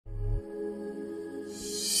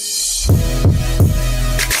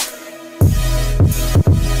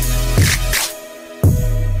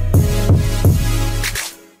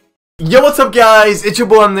Yo, what's up guys? It's your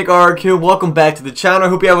boy NickArg here. Welcome back to the channel. I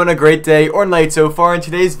hope you're having a great day or night so far. In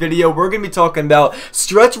today's video, we're going to be talking about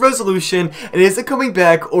stretch resolution, and is it coming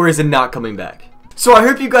back or is it not coming back? So I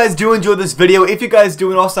hope you guys do enjoy this video. If you guys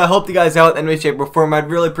do, and also I help you guys out in any way, shape, or form,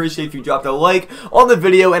 I'd really appreciate if you dropped a like on the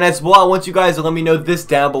video. And as well, I want you guys to let me know this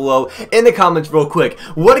down below in the comments real quick.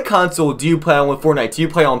 What console do you play on with Fortnite? Do you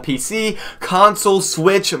play on PC, console,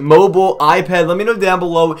 Switch, mobile, iPad? Let me know down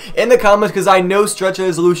below in the comments, because I know stretch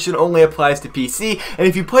resolution only applies to PC. And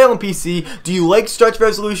if you play on PC, do you like stretch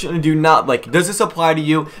resolution or do you not like it? Does this apply to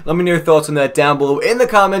you? Let me know your thoughts on that down below in the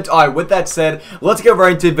comments. Alright, with that said, let's get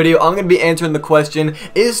right into the video. I'm going to be answering the question,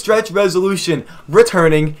 is stretch resolution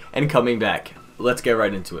returning and coming back? Let's get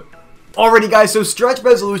right into it. Alrighty guys, so stretch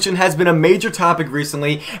resolution has been a major topic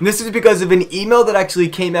recently, and this is because of an email that actually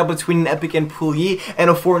came out between an Epic employee and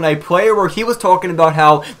a Fortnite player, where he was talking about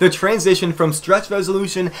how the transition from stretch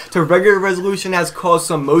resolution to regular resolution has caused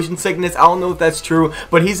some motion sickness. I don't know if that's true,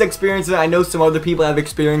 but he's experienced it. I know some other people have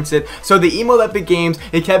experienced it. So the email Epic Games,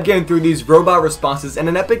 they kept getting through these robot responses, and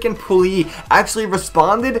an Epic employee actually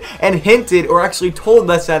responded and hinted, or actually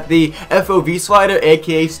told us, that the FOV slider,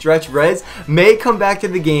 aka stretch res, may come back to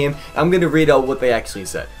the game. I'm going to read out what they actually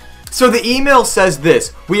said. So the email says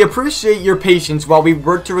this: "We appreciate your patience while we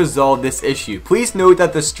work to resolve this issue. Please note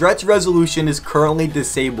that the stretch resolution is currently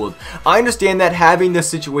disabled. I understand that having the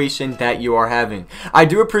situation that you are having. I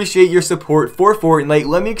do appreciate your support for Fortnite.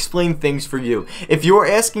 Let me explain things for you. If you are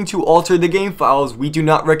asking to alter the game files, we do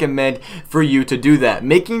not recommend for you to do that.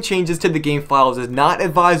 Making changes to the game files is not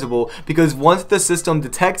advisable, because once the system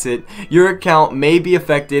detects it, your account may be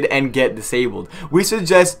affected and get disabled. We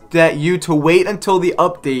suggest that you to wait until the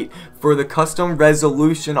update for the custom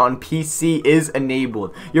resolution on PC is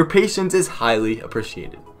enabled. Your patience is highly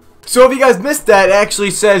appreciated." So if you guys missed that, it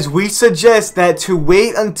actually says, we suggest that to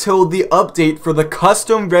wait until the update for the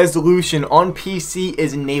custom resolution on PC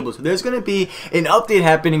is enabled. So there's going to be an update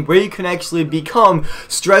happening where you can actually become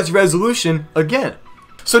stretch resolution again.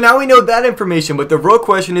 So now we know that information, but the real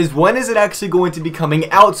question is, when is it actually going to be coming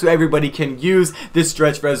out so everybody can use this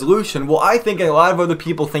stretch resolution? Well, I think, and a lot of other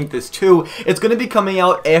people think this too, it's going to be coming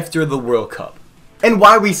out after the World Cup. And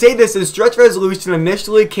why we say this is stretch resolution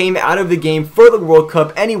initially came out of the game for the World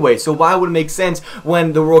Cup anyway, so why would it make sense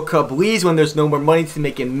when the World Cup leaves, when there's no more money to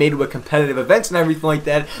make it made with competitive events and everything like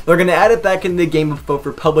that, they're going to add it back into the game for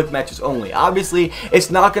public matches only. Obviously,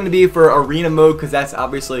 it's not going to be for arena mode, because that's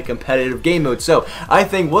obviously a competitive game mode. So I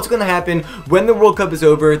think what's going to happen when the World Cup is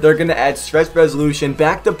over, they're going to add stretch resolution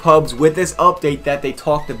back to pubs with this update that they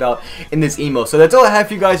talked about in this email. So that's all I have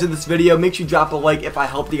for you guys in this video. Make sure you drop a like if I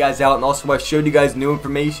helped you guys out, and also I showed you guys new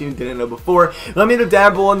information you didn't know before. Let me know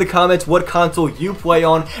down below in the comments what console you play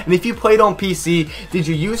on, and if you played on PC, did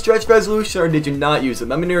you use stretch resolution or did you not use it?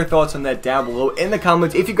 Let me know your thoughts on that down below in the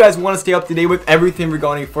comments. If you guys want to stay up to date with everything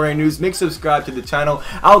regarding Fortnite news, make sure to subscribe to the channel.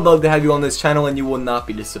 I would love to have you on this channel, and you will not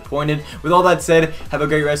be disappointed. With all that said, have a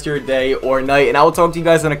great rest of your day or night, and I will talk to you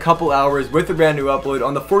guys in a couple hours with a brand new upload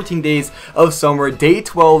on the 14 days of summer day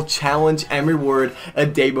 12 challenge and reward a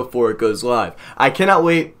day before it goes live. I cannot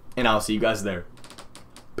wait, and I'll see you guys there.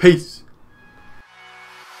 Peace.